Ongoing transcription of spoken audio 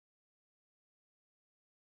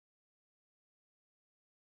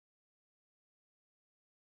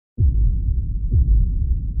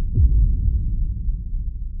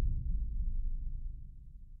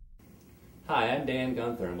Hi, I'm Dan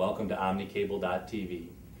Gunther and welcome to OmniCable.tv.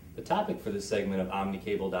 The topic for this segment of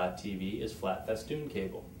OmniCable.tv is flat Festoon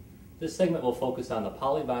cable. This segment will focus on the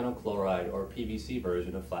polyvinyl chloride or PVC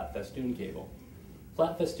version of flat Festoon cable.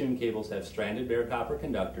 Flat Festoon cables have stranded bare copper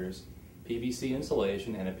conductors, PVC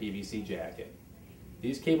insulation, and a PVC jacket.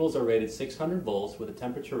 These cables are rated 600 volts with a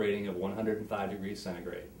temperature rating of 105 degrees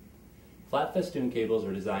centigrade. Flat Festoon cables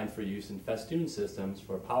are designed for use in Festoon systems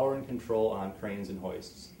for power and control on cranes and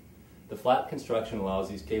hoists. The flat construction allows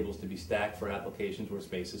these cables to be stacked for applications where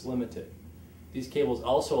space is limited. These cables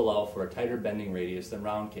also allow for a tighter bending radius than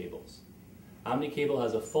round cables. OmniCable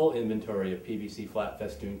has a full inventory of PVC flat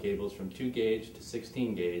Festoon cables from 2 gauge to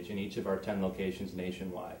 16 gauge in each of our 10 locations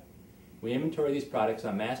nationwide. We inventory these products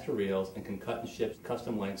on master reels and can cut and ship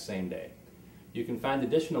custom lengths same day. You can find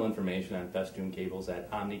additional information on Festoon cables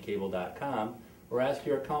at omnicable.com or ask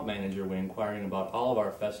your account manager when inquiring about all of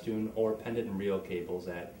our Festoon or pendant and reel cables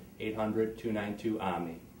at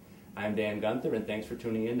 800-292-OMNI. I'm Dan Gunther and thanks for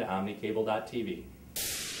tuning in to OmniCable.tv.